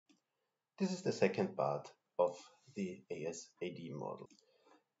This is the second part of the AS-AD model.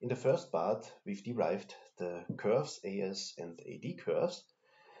 In the first part, we've derived the curves AS and AD curves.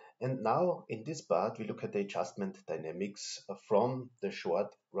 And now in this part, we look at the adjustment dynamics from the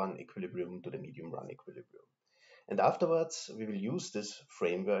short run equilibrium to the medium run equilibrium. And afterwards, we will use this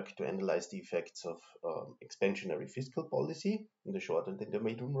framework to analyze the effects of expansionary fiscal policy in the short and in the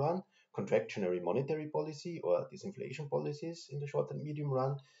medium run, contractionary monetary policy or disinflation policies in the short and medium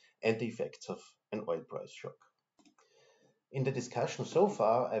run, and the effects of an oil price shock. In the discussion so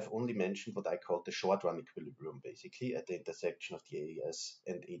far, I've only mentioned what I call the short run equilibrium, basically at the intersection of the AS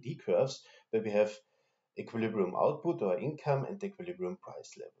and AD curves, where we have equilibrium output or income and equilibrium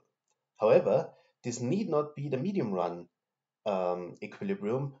price level. However, this need not be the medium run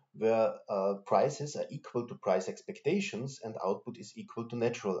equilibrium where prices are equal to price expectations and output is equal to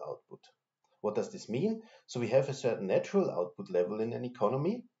natural output. What does this mean? So we have a certain natural output level in an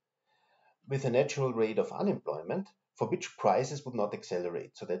economy with a natural rate of unemployment for which prices would not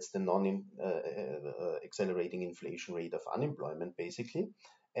accelerate. So that's the non-accelerating inflation rate of unemployment, basically.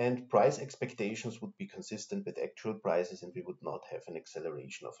 And price expectations would be consistent with actual prices, and we would not have an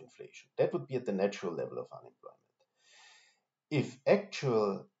acceleration of inflation. That would be at the natural level of unemployment. If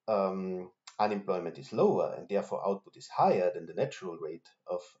actual unemployment is lower and therefore output is higher than the natural rate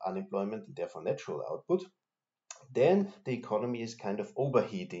of unemployment and therefore natural output, then the economy is kind of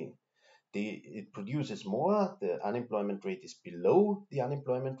overheating. It produces more, the unemployment rate is below the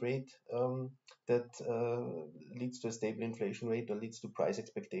unemployment rate that leads to a stable inflation rate or leads to price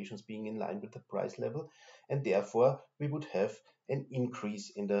expectations being in line with the price level, and therefore we would have an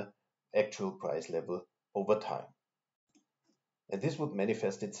increase in the actual price level over time. And this would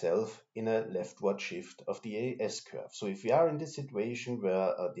manifest itself in a leftward shift of the AS curve. So if we are in this situation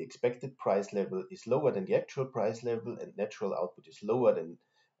where the expected price level is lower than the actual price level and natural output is lower than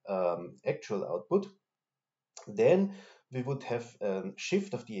actual output, then we would have a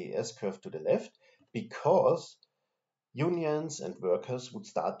shift of the AS curve to the left because unions and workers would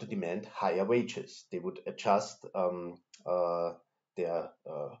start to demand higher wages. They would adjust their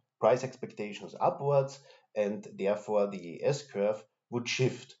price expectations upwards, and therefore the AS curve would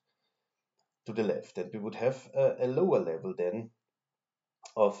shift to the left, and we would have a lower level then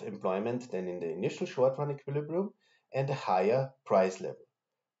of employment than in the initial short run equilibrium and a higher price level.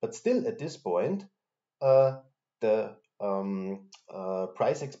 But still at this point, the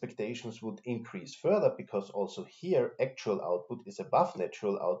price expectations would increase further because also here actual output is above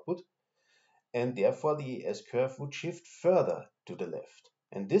natural output, and therefore the AS curve would shift further to the left.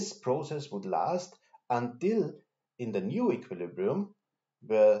 And this process would last until in the new equilibrium,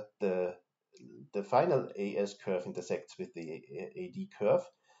 where the final AS curve intersects with the AD curve,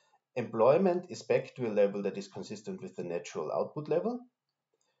 employment is back to a level that is consistent with the natural output level.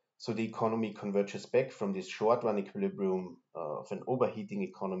 So the economy converges back from this short run equilibrium of an overheating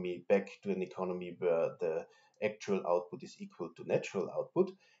economy back to an economy where the actual output is equal to natural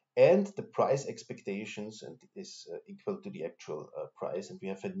output, and the price expectations and is equal to the actual price, and we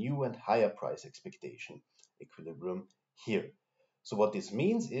have a new and higher price expectation equilibrium here. So what this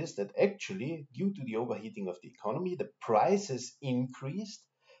means is that actually, due to the overheating of the economy, the prices increased,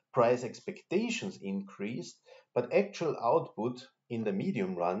 price expectations increased, but actual output in the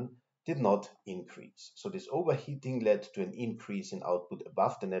medium run did not increase. So this overheating led to an increase in output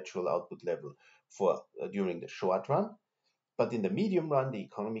above the natural output level for during the short run. But in the medium run, the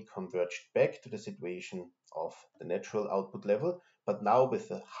economy converged back to the situation of the natural output level, but now with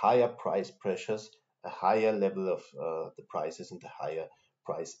the higher price pressures, a higher level of the prices and a higher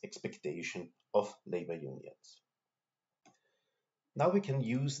price expectation of labor unions. Now we can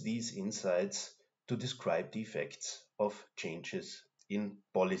use these insights to describe the effects of changes in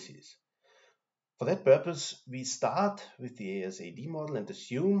policies. For that purpose, we start with the AS-AD model and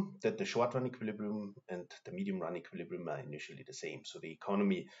assume that the short-run equilibrium and the medium-run equilibrium are initially the same. So the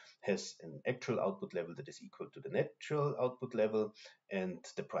economy has an actual output level that is equal to the natural output level, and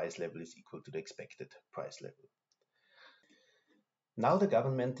the price level is equal to the expected price level. Now the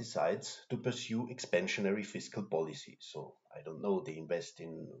government decides to pursue expansionary fiscal policy. So I don't know, they invest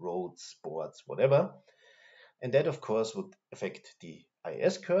in roads, sports, whatever. And that, of course, would affect the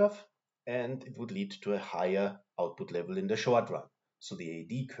IS curve, and it would lead to a higher output level in the short run. So the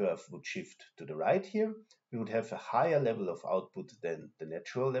AD curve would shift to the right here. We would have a higher level of output than the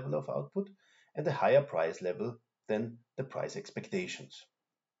natural level of output, and a higher price level than the price expectations.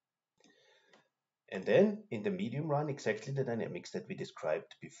 And then in the medium run, exactly the dynamics that we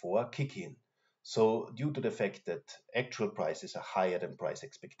described before kick in. So due to the fact that actual prices are higher than price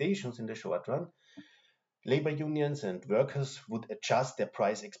expectations in the short run, Labor unions and workers would adjust their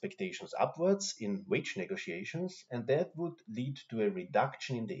price expectations upwards in wage negotiations, and that would lead to a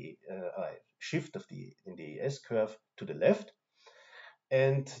reduction in the shift of in the S curve to the left,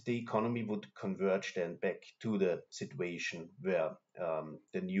 and the economy would converge then back to the situation where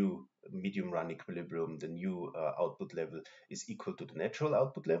the new medium run equilibrium, the new output level is equal to the natural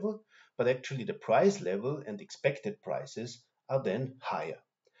output level, but actually the price level and expected prices are then higher.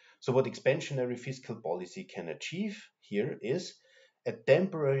 So what expansionary fiscal policy can achieve here is a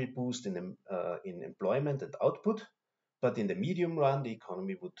temporary boost in employment and output, but in the medium run, the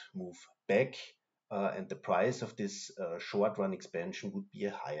economy would move back, and the price of this short run expansion would be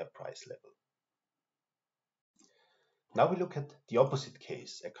a higher price level. Now we look at the opposite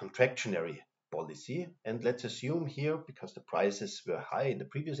case, a contractionary policy. And let's assume here, because the prices were high in the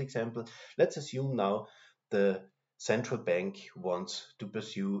previous example, let's assume now the central bank wants to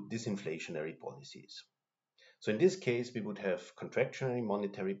pursue disinflationary policies. So in this case, we would have contractionary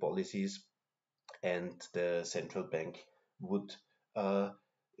monetary policies, and the central bank would uh,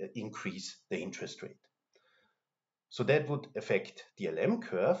 increase the interest rate. So that would affect the LM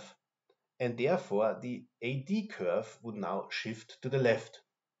curve, and therefore the AD curve would now shift to the left.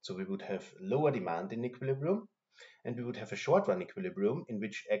 So we would have lower demand in equilibrium, and we would have a short run equilibrium in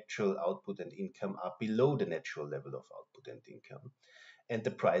which actual output and income are below the natural level of output and income, and the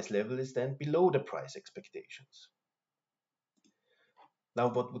price level is then below the price expectations. Now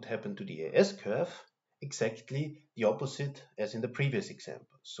what would happen to the AS curve? Exactly the opposite as in the previous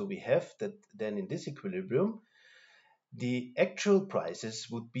example. So we have that then in this equilibrium, the actual prices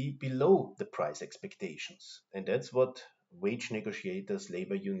would be below the price expectations. And that's what wage negotiators,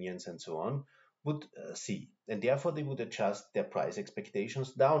 labor unions, and so on would see. And therefore, they would adjust their price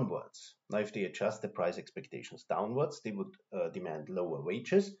expectations downwards. Now, if they adjust the price expectations downwards, they would demand lower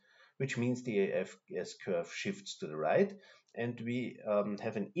wages, which means the AFS curve shifts to the right. And we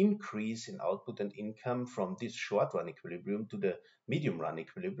have an increase in output and income from this short run equilibrium to the medium run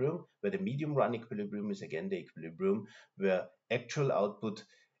equilibrium, where the medium run equilibrium is again the equilibrium where actual output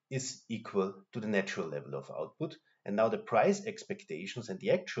is equal to the natural level of output. And now the price expectations and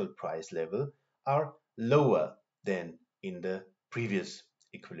the actual price level are lower than in the previous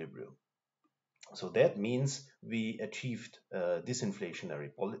equilibrium. So that means we achieved a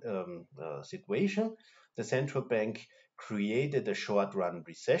disinflationary situation. The central bank created a short run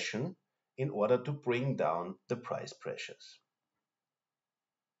recession in order to bring down the price pressures.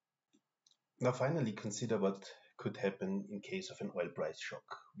 Now finally consider what could happen in case of an oil price shock.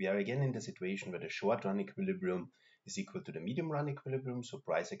 We are again in the situation where the short run equilibrium is equal to the medium run equilibrium, so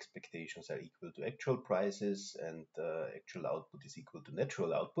price expectations are equal to actual prices, and actual output is equal to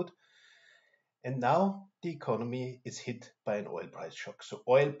natural output. And now the economy is hit by an oil price shock. So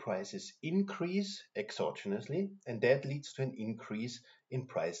oil prices increase exogenously, and that leads to an increase in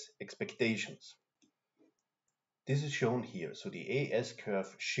price expectations. This is shown here. So the AS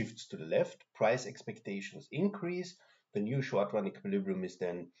curve shifts to the left, price expectations increase, the new short run equilibrium is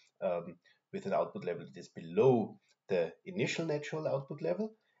then with an output level that is below the initial natural output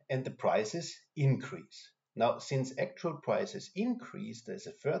level, and the prices increase. Now, since actual prices increase, there's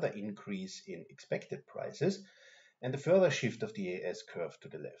a further increase in expected prices and a further shift of the AS curve to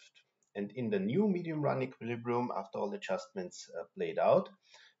the left. And in the new medium run equilibrium, after all adjustments played out,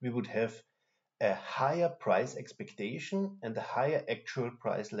 we would have a higher price expectation and a higher actual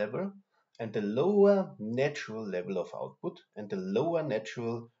price level, and a lower natural level of output and a lower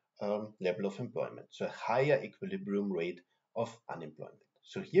natural level of employment. So a higher equilibrium rate of unemployment.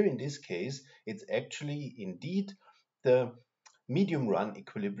 So here in this case, it's actually indeed the medium run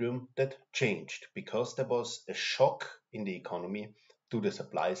equilibrium that changed, because there was a shock in the economy to the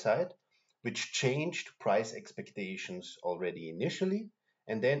supply side, which changed price expectations already initially,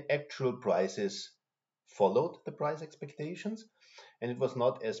 and then actual prices followed the price expectations. And it was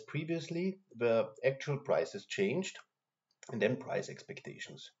not as previously, where actual prices changed and then price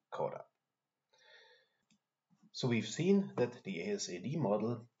expectations caught up. So we've seen that the ASAD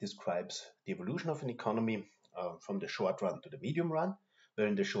model describes the evolution of an economy from the short run to the medium run, where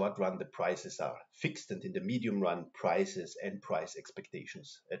in the short run the prices are fixed, and in the medium run prices and price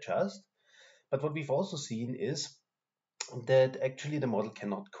expectations adjust. But what we've also seen is that actually the model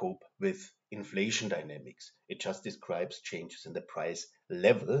cannot cope with inflation dynamics. It just describes changes in the price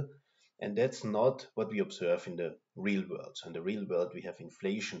level, and that's not what we observe in the real world. So in the real world, we have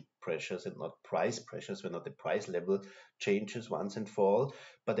inflation pressures and not price pressures, where not the price level changes once and for all,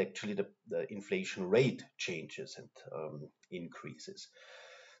 but actually the inflation rate changes and increases.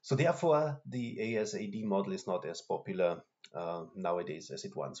 So therefore, the ASAD model is not as popular nowadays as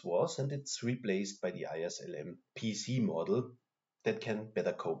it once was, and it's replaced by the ISLM PC model that can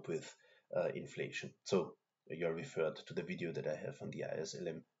better cope with inflation. So you're referred to the video that I have on the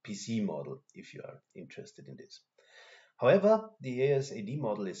ISLM PC model if you are interested in this. However, the ASAD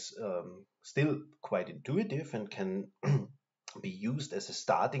model is still quite intuitive and can be used as a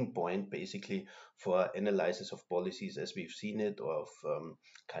starting point basically for analysis of policies as we've seen it, or of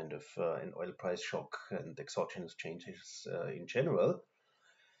kind of an oil price shock and exogenous changes in general.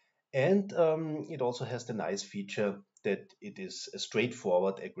 And it also has the nice feature that it is a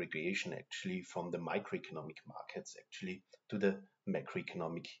straightforward aggregation actually from the microeconomic markets actually to the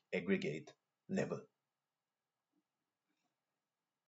macroeconomic aggregate level.